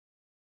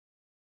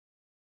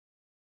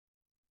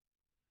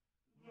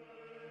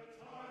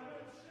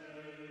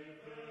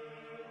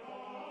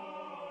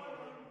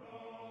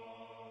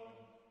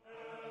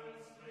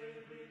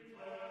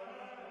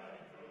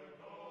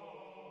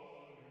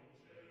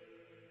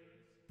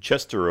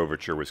Chester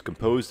Overture was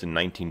composed in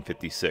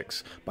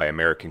 1956 by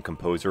American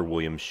composer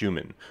William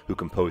Schuman, who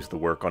composed the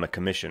work on a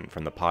commission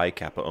from the Pi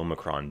Kappa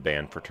Omicron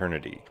band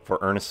fraternity for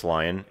Ernest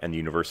Lyon and the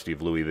University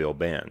of Louisville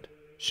Band.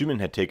 Schuman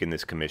had taken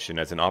this commission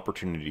as an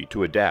opportunity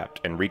to adapt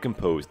and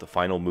recompose the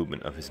final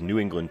movement of his New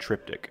England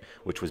triptych,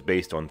 which was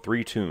based on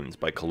 3 tunes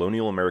by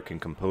colonial American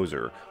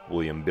composer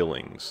William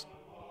Billings.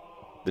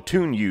 The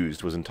tune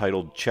used was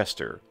entitled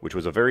Chester, which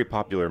was a very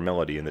popular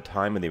melody in the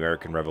time of the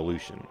American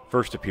Revolution,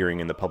 first appearing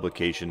in the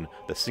publication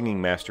The Singing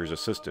Master's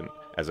Assistant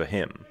as a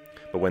hymn,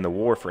 but when the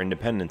War for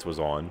Independence was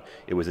on,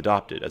 it was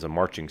adopted as a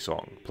marching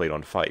song, played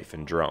on fife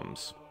and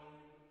drums.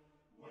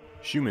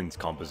 Schumann's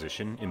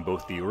composition, in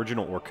both the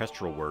original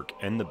orchestral work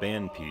and the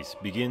band piece,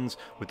 begins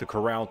with the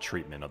chorale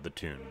treatment of the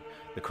tune.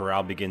 The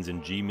chorale begins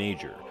in G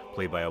major,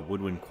 played by a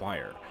woodwind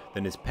choir,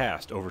 then is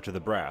passed over to the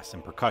brass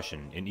and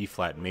percussion in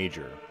E-flat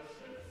major.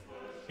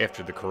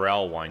 After the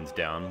chorale winds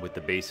down, with the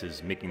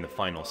basses making the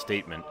final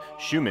statement,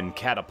 Schumann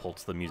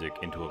catapults the music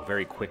into a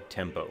very quick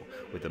tempo,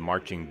 with the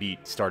marching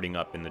beat starting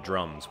up in the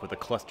drums, with a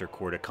cluster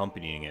chord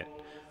accompanying it.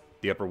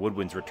 The upper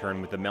woodwinds return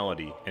with the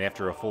melody, and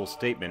after a full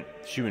statement,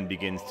 Schumann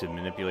begins to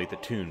manipulate the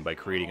tune by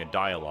creating a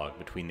dialogue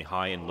between the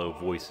high and low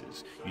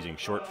voices, using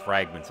short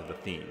fragments of the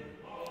theme.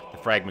 The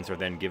fragments are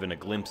then given a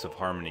glimpse of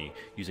harmony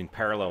using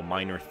parallel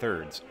minor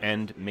thirds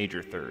and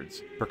major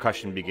thirds.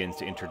 Percussion begins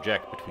to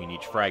interject between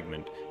each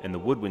fragment, and the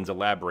woodwinds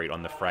elaborate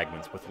on the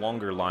fragments with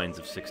longer lines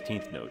of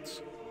 16th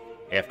notes.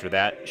 After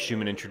that,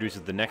 Schumann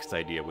introduces the next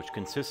idea, which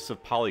consists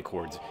of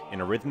polychords in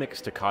a rhythmic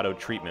staccato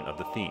treatment of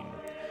the theme.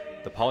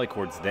 The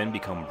polychords then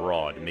become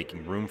broad,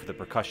 making room for the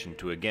percussion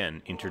to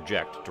again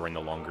interject during the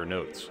longer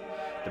notes.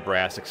 The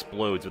brass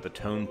explodes with a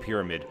tone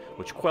pyramid,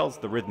 which quells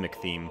the rhythmic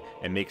theme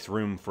and makes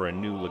room for a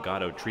new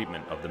legato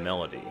treatment of the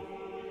melody.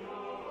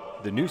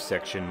 The new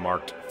section,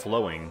 marked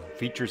Flowing,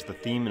 features the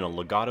theme in a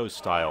legato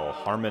style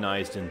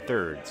harmonized in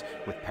thirds,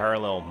 with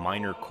parallel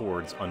minor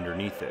chords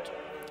underneath it.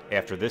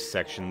 After this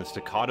section, the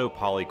staccato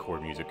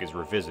polychord music is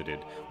revisited,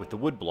 with the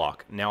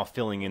woodblock now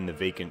filling in the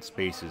vacant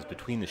spaces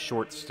between the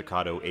short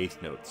staccato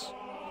eighth notes.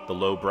 The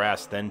low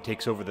brass then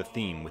takes over the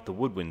theme, with the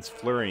woodwinds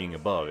flurrying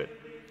above it.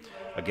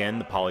 Again,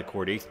 the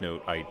polychord eighth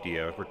note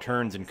idea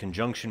returns in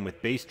conjunction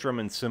with bass drum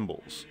and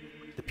cymbals.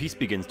 The piece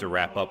begins to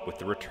wrap up with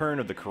the return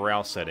of the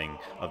chorale setting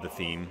of the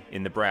theme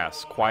in the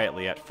brass,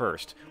 quietly at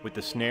first, with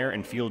the snare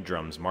and field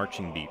drums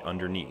marching beat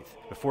underneath,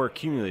 before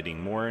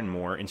accumulating more and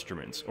more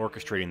instruments,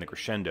 orchestrating the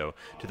crescendo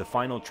to the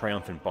final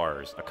triumphant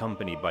bars,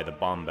 accompanied by the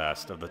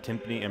bombast of the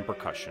timpani and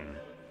percussion.